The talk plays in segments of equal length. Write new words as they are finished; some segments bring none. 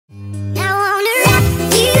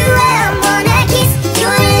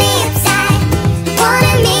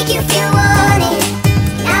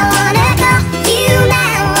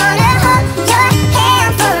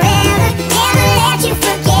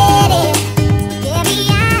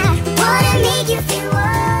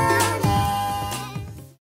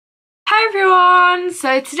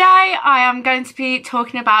So today I am going to be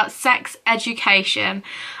talking about sex education.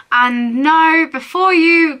 And no, before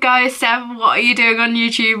you go, Steph, what are you doing on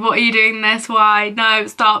YouTube? What are you doing this? Why? No,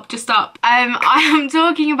 stop, just stop. I am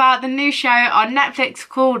talking about the new show on Netflix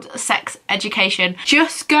called Sex Education.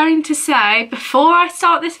 Just going to say, before I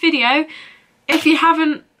start this video, if you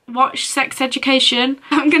haven't watched Sex Education,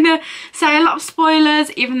 I'm gonna say a lot of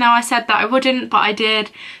spoilers, even though I said that I wouldn't, but I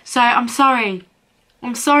did. So I'm sorry.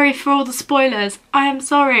 I'm sorry for all the spoilers. I am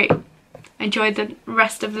sorry. Enjoy the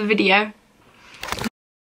rest of the video.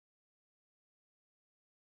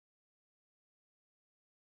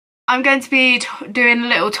 I'm going to be doing a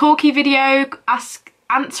little talky video,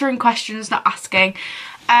 answering questions, not asking.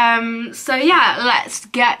 So yeah, let's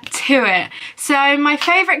get to it. So my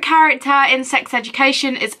favourite character in Sex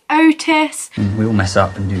Education is Otis. We all mess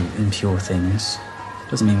up and do impure things.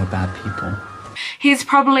 Doesn't mean we're bad people. He's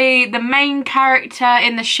probably the main character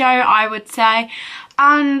in the show, I would say.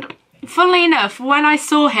 And funnily enough, when I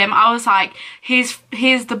saw him, I was like, he's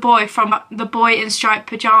the boy from The Boy in Striped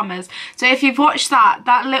Pyjamas. So if you've watched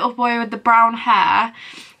that little boy with the brown hair,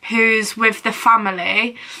 who's with the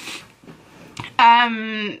family,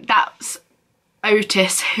 that's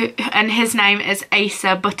Otis, and his name is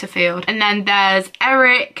Asa Butterfield. And then there's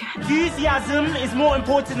Eric. Enthusiasm is more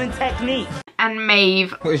important than technique. And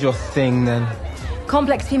Maeve. What is your thing then?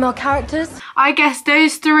 Complex female characters. I guess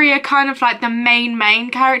those three are kind of like the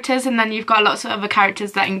main characters, and then you've got lots of other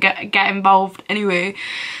characters that can get involved anyway.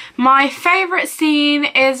 My favourite scene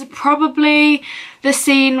is probably the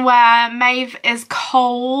scene where Maeve is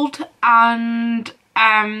cold and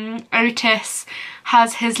Otis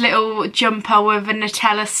has his little jumper with a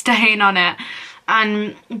Nutella stain on it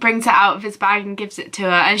and brings it out of his bag and gives it to her,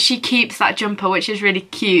 and she keeps that jumper, which is really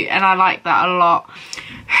cute, and I like that a lot.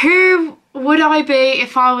 Who would I be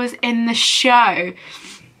if I was in the show?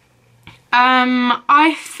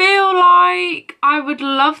 I feel like I would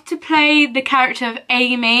love to play the character of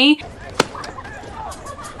Aimee.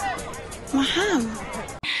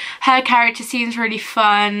 Her character seems really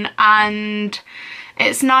fun, and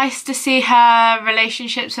it's nice to see her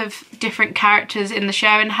relationships with different characters in the show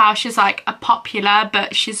and how she's like a popular,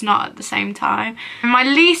 but she's not at the same time. My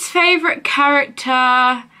least favourite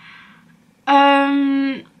character,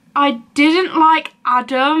 I didn't like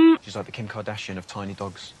Adam. She's like the Kim Kardashian of tiny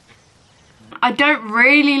dogs. I don't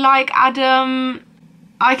really like Adam.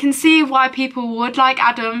 I can see why people would like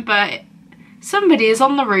Adam, but somebody is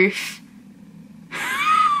on the roof.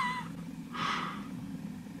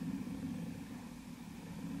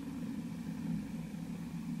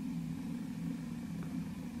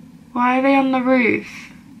 Why are they on the roof?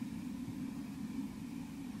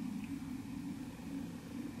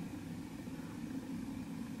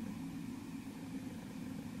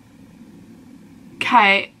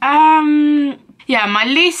 Okay, yeah, my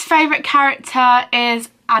least favourite character is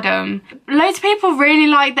Adam. Loads of people really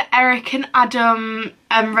like the Eric and Adam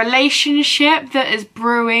relationship that is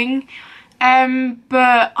brewing,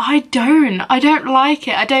 but I don't like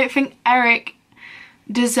it. I don't think Eric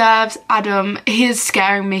deserves Adam. He is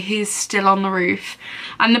scaring me. He's still on the roof.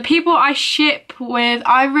 And the people I ship with,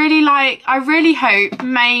 I really hope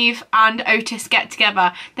Maeve and Otis get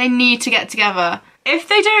together. They need to get together. If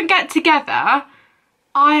they don't get together,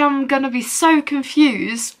 I am gonna be so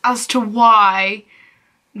confused as to why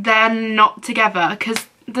they're not together, because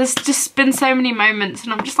there's just been so many moments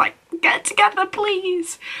and I'm just like, get together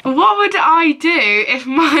please. What would I do if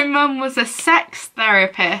my mum was a sex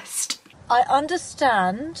therapist? I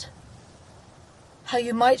understand how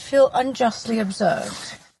you might feel unjustly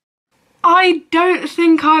observed. I don't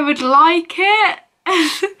think I would like it.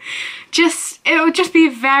 It would just be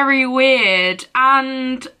very weird.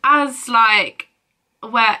 And as like,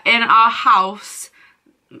 we're in our house,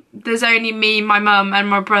 there's only me, my mum and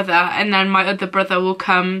my brother, and then my other brother will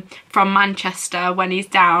come from Manchester when he's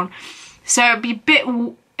down. So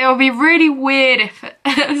it'll be really weird if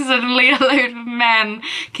suddenly a load of men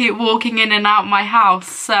keep walking in and out my house.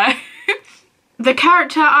 So the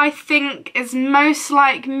character I think is most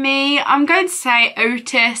like me, I'm going to say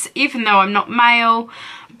Otis, even though I'm not male.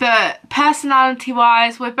 But personality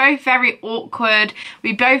wise, we're both very awkward.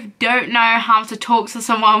 We both don't know how to talk to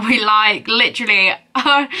someone we like, literally.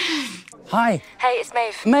 Hi. Hey, it's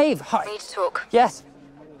Maeve. Maeve, hi. We need to talk. Yes.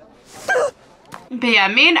 But yeah,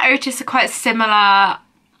 me and Otis are quite similar.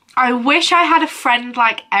 I wish I had a friend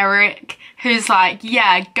like Eric who's like,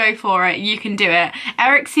 yeah, go for it, you can do it.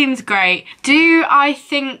 Eric seems great. Do I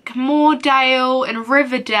think Moordale and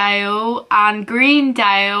Riverdale and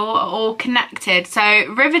Greendale are all connected? So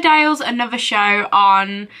Riverdale's another show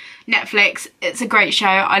on Netflix. It's a great show.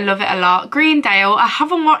 I love it a lot. Greendale, I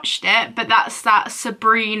haven't watched it, but that's that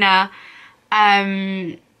Sabrina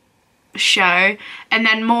show. And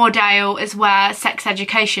then Moordale is where Sex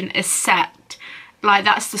Education is set. Like,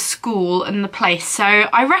 that's the school and the place. So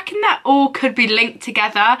I reckon that all could be linked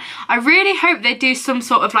together. I really hope they do some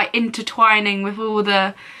sort of like intertwining with all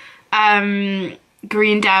the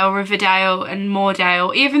Greendale, Riverdale and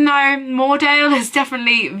Moordale, even though Moordale is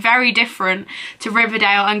definitely very different to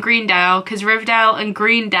Riverdale and Greendale, because Riverdale and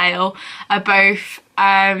Greendale are both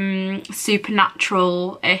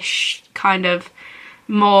supernatural-ish, kind of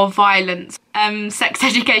more violence. Sex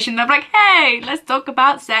Education, they're like, hey, let's talk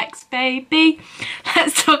about sex, baby.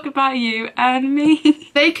 Let's talk about you and me.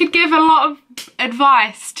 They could give a lot of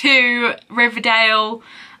advice to Riverdale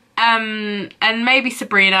and maybe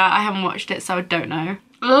Sabrina. I haven't watched it, so I don't know.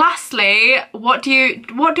 Lastly, what do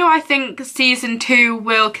I think season 2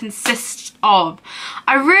 will consist of?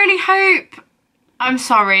 I really hope, I'm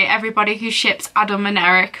sorry everybody who ships Adam and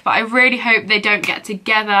Eric, but I really hope they don't get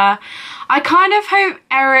together. I kind of hope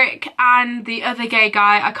Eric and the other gay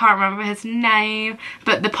guy, I can't remember his name,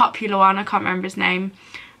 but the popular one, I can't remember his name.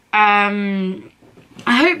 I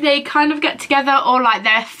hope they kind of get together, or like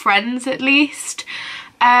they're friends at least.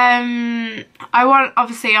 I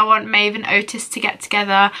want Maeve and Otis to get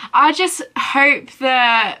together. I just hope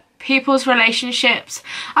that people's relationships,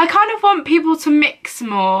 I kind of want people to mix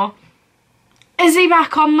more. Is he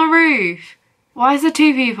back on the roof? Why is there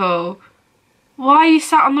 2 people? Why are you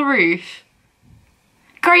sat on the roof?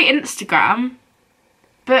 Great Instagram,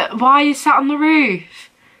 but why are you sat on the roof?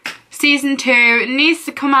 Season 2 needs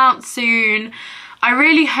to come out soon. I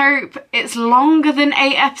really hope it's longer than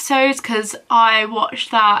 8 episodes, because I watched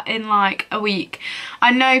that in like a week.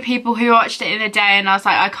 I know people who watched it in a day and I was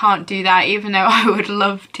like, I can't do that, even though I would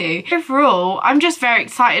love to. Overall, I'm just very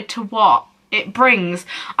excited to what it brings.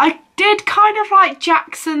 I did kind of like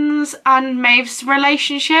Jackson's and Maeve's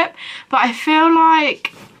relationship, but I feel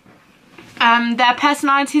like their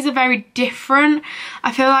personalities are very different.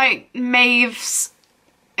 I feel like Maeve's,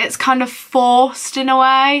 it's kind of forced in a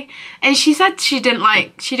way, and she said she didn't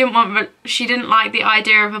like the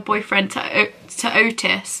idea of a boyfriend to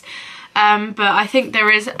Otis. But I think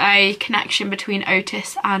there is a connection between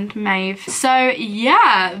Otis and Maeve. So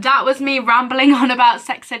yeah, that was me rambling on about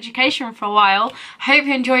Sex Education for a while. Hope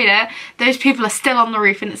you enjoyed it. Those people are still on the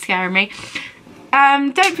roof and it's scaring me.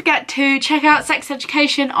 Don't forget to check out Sex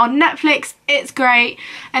Education on Netflix. It's great.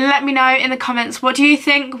 And let me know in the comments, what do you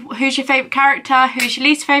think? Who's your favourite character? Who's your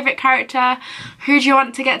least favourite character? Who do you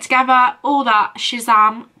want to get together? All that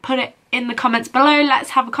shazam. Put it in the comments below. Let's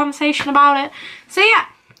have a conversation about it. So yeah.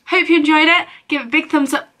 Hope you enjoyed it. Give it a big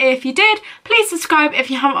thumbs up if you did. Please subscribe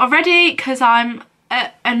if you haven't already, because I'm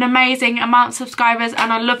at an amazing amount of subscribers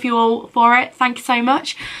and I love you all for it. Thank you so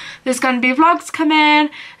much. There's going to be vlogs coming.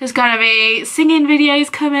 There's going to be singing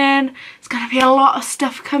videos coming. There's going to be a lot of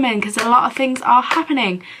stuff coming because a lot of things are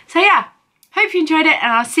happening. So yeah, hope you enjoyed it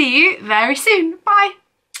and I'll see you very soon. Bye.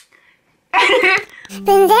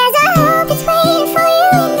 When there's a hope that's waiting for you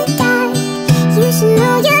in the dark, you should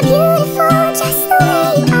know you're beautiful.